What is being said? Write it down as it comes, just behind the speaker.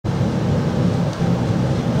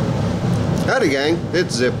Howdy gang,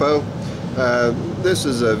 it's Zippo. This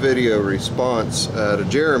is a video response to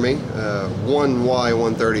Jeremy,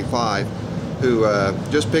 1Y135, who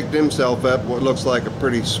just picked himself up what looks like a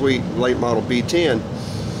pretty sweet late model B10.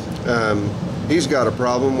 He's got a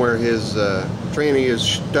problem where his tranny is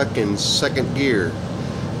stuck in second gear.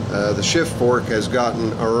 The shift fork has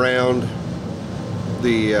gotten around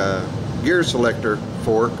the gear selector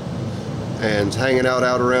fork and is hanging out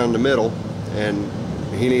around the middle, and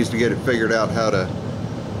he needs to get it figured out how to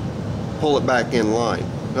pull it back in line.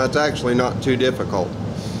 That's actually not too difficult.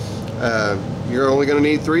 You're only going to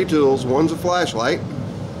need three tools. One's a flashlight,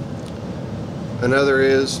 another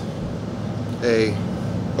is a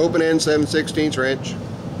open end 7/16 wrench,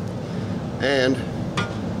 and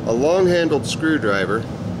a long handled screwdriver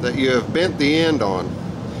that you have bent the end on.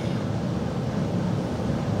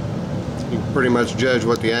 You can pretty much judge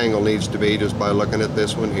what the angle needs to be just by looking at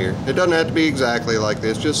this one here. It doesn't have to be exactly like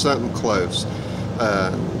this, just something close.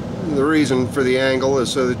 The reason for the angle is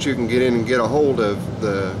so that you can get in and get a hold of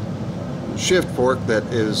the shift fork that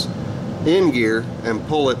is in gear and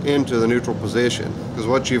pull it into the neutral position. Because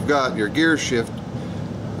what you've got, your gear shift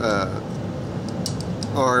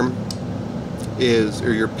arm is,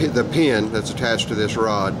 or the pin that's attached to this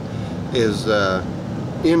rod is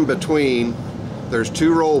in between. There's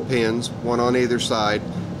two roll pins, one on either side,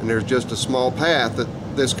 and there's just a small path that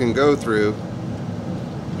this can go through,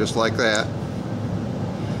 just like that.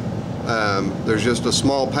 There's just a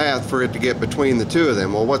small path for it to get between the two of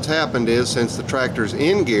them. Well, what's happened is, since the tractor's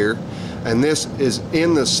in gear and this is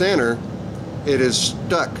in the center, it is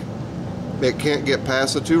stuck. It can't get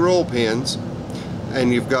past the two roll pins,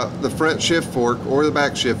 and you've got the front shift fork or the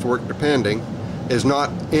back shift fork, depending, is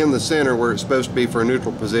not in the center where it's supposed to be for a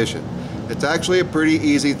neutral position. It's actually a pretty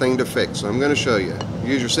easy thing to fix, so I'm going to show you.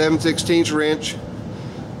 Use your 7/16 wrench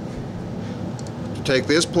to take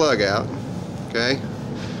this plug out. Okay,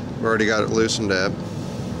 I've already got it loosened up.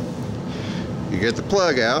 You get the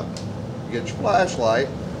plug out, you get your flashlight,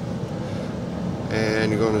 and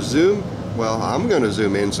you're going to zoom. Well, I'm going to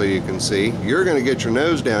zoom in so you can see. You're going to get your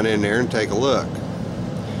nose down in there and take a look.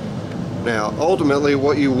 Now, ultimately,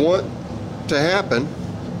 what you want to happen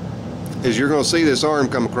is you're going to see this arm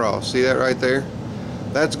come across. See that right there?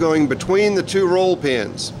 That's going between the two roll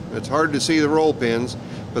pins. It's hard to see the roll pins,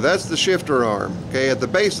 but that's the shifter arm. Okay, at the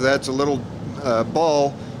base of that's a little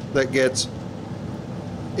ball that gets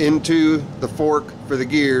into the fork for the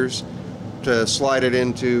gears to slide it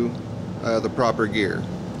into the proper gear.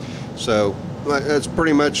 So that's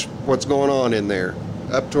pretty much what's going on in there.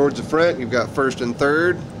 Up towards the front, you've got first and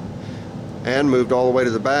third, and moved all the way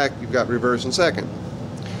to the back, you've got reverse and second.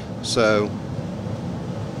 So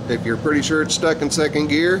if you're pretty sure it's stuck in second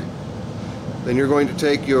gear, then you're going to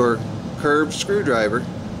take your curved screwdriver,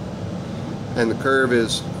 and the curve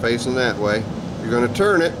is facing that way. You're going to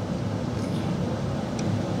turn it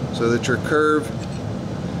so that your curve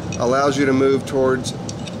allows you to move towards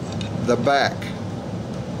the back.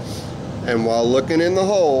 And while looking in the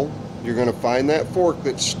hole, you're going to find that fork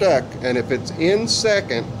that's stuck, and if it's in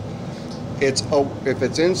second, it's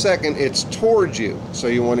towards you. So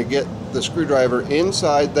you want to get the screwdriver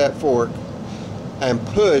inside that fork and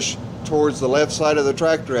push towards the left side of the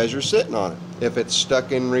tractor as you're sitting on it. If it's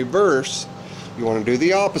stuck in reverse, you want to do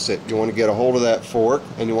the opposite. You want to get a hold of that fork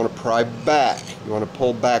and you want to pry back. You want to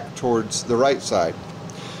pull back towards the right side.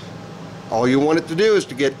 All you want it to do is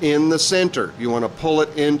to get in the center. You want to pull it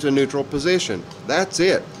into neutral position. That's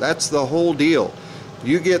it. That's the whole deal.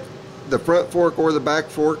 You get the front fork or the back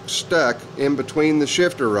fork stuck in between the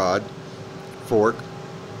shifter rod fork.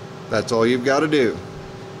 That's all you've got to do.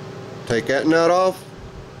 Take that nut off,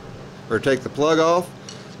 or take the plug off,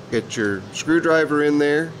 get your screwdriver in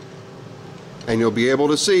there, and you'll be able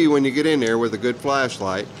to see when you get in there with a good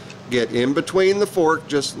flashlight. Get in between the fork,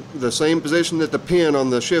 just the same position that the pin on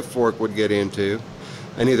the shift fork would get into,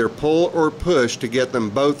 and either pull or push to get them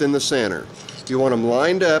both in the center. You want them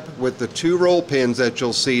lined up with the two roll pins that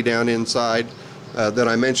you'll see down inside that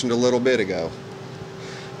I mentioned a little bit ago.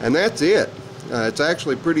 And that's it. It's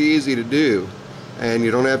actually pretty easy to do, and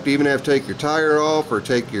you don't have to even have to take your tire off or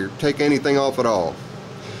take anything off at all.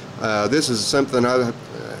 This is something I've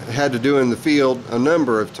had to do in the field a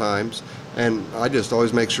number of times, and I just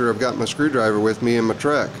always make sure I've got my screwdriver with me in my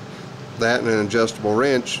truck. That and an adjustable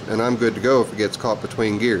wrench, and I'm good to go if it gets caught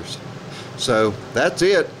between gears. So that's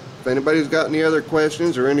it. If anybody's got any other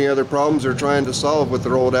questions or any other problems they're trying to solve with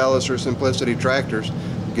their old Allis or Simplicity tractors,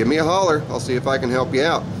 give me a holler. I'll see if I can help you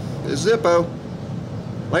out. This is Zippo.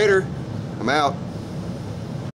 Later. I'm out.